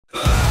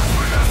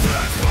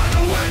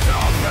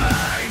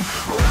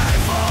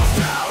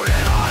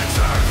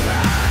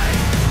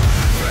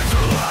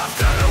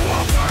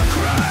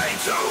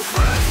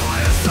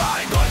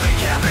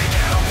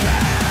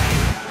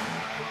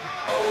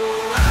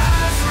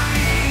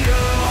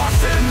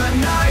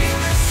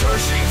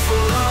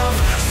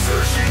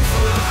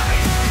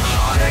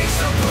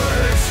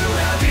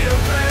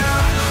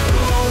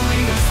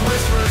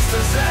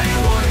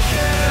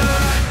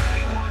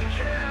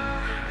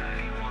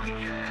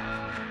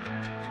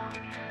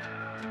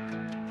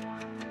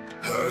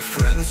Her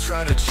friends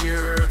try to cheer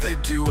her, they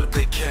do what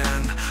they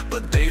can,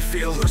 but they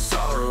feel her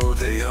sorrow,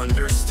 they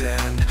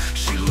understand.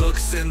 She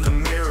looks in the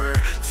mirror,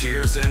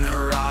 tears in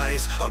her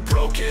eyes, a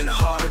broken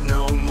heart,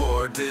 no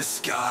more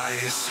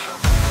disguise.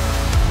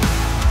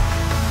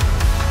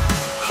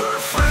 Her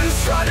friends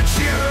try to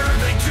cheer her,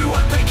 they do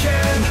what they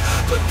can,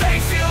 but they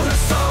feel her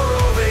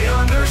sorrow, they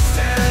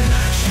understand.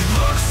 She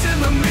looks in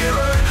the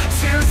mirror,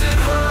 tears in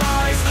her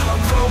eyes, a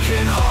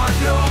broken heart,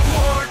 no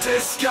more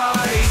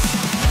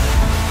disguise.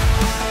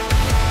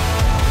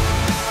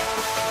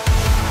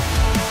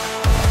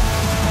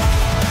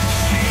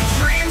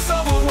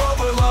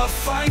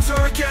 Finds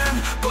her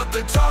again, but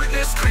the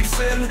darkness creeps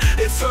in.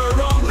 It's her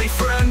only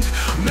friend.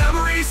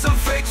 Memories of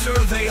Victor,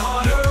 they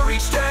haunt her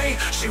each day.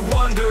 She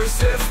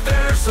wonders if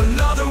there's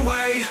another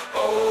way.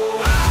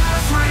 Oh,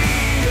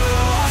 Azria,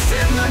 lost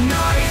in the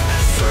night,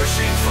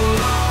 searching for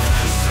love,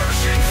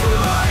 searching for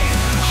light.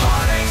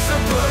 Heartaches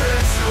are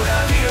burden too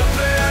heavy to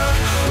bear.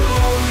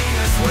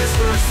 Loneliness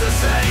whispers, does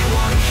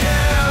anyone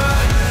care?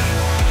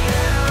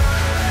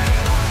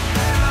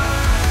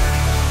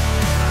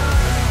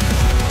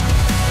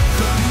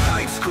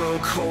 Grow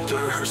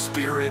colder, her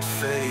spirit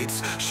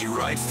fades. She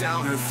writes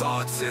down her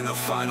thoughts in a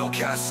final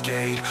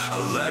cascade. A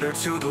letter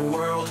to the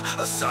world,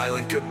 a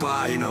silent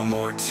goodbye. No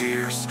more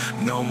tears,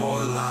 no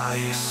more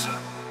lies.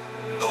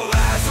 Oh,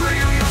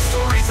 Azria, your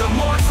story's a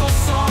mournful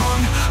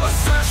song, a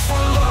search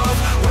for love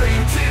where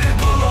you didn't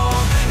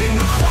belong. In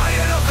the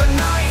quiet of the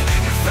night,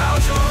 you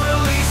found your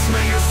release.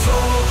 May your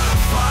soul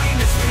find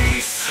its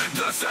peace.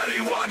 Does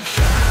anyone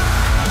care?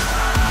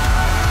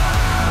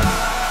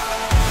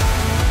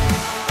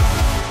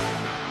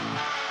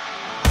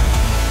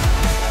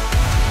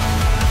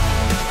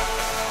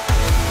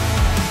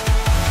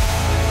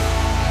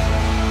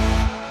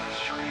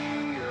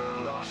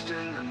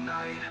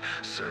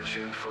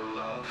 Searching for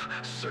love,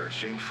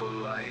 searching for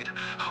light.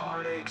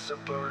 Heartaches a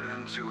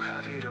burden too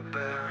heavy to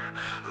bear.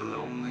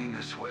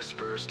 Loneliness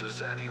whispers,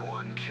 does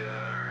anyone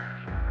care?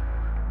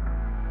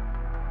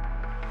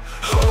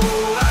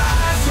 Oh,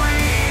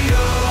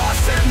 Azria,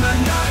 lost in the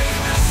night,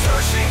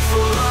 searching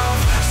for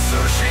love,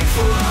 searching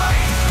for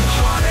light.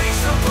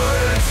 Heartaches a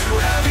burden too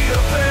heavy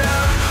to bear.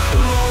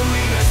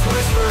 Loneliness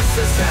whispers,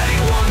 does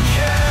anyone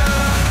care?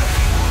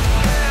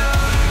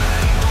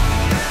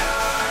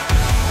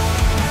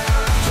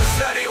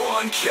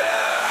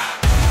 Care.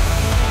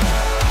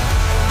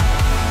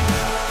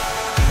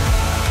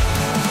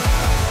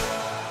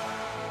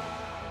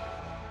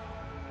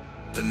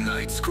 The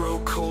nights grow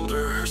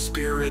colder, her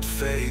spirit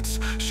fades.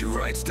 She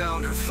writes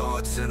down her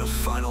thoughts in a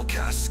final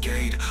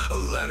cascade. A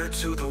letter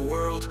to the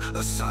world,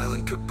 a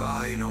silent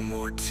goodbye. No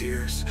more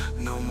tears,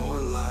 no more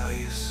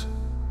lies.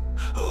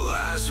 Oh,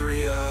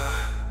 Azria.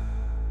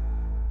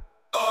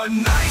 Oh,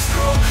 nights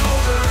grow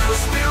colder, her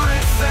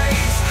spirit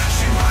fades.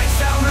 She writes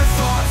down her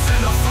thoughts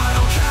in a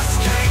final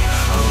cascade.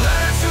 A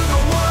letter to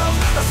the world,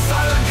 a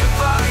silent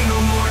goodbye. No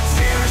more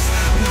tears,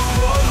 no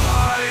more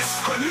lies.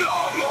 No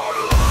more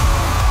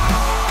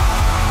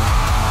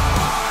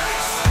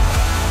lies.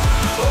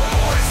 No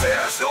more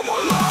tears, no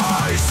more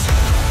lies.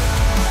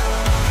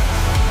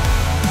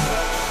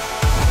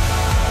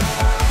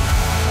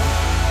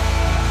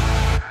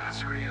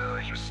 Azria,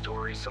 your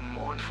story's a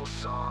mournful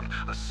song,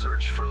 a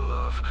search for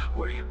love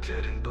where you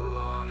didn't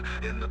belong.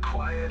 In the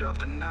quiet of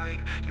the night,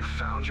 you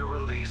found your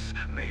release.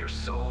 May your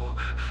soul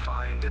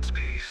find its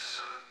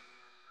peace.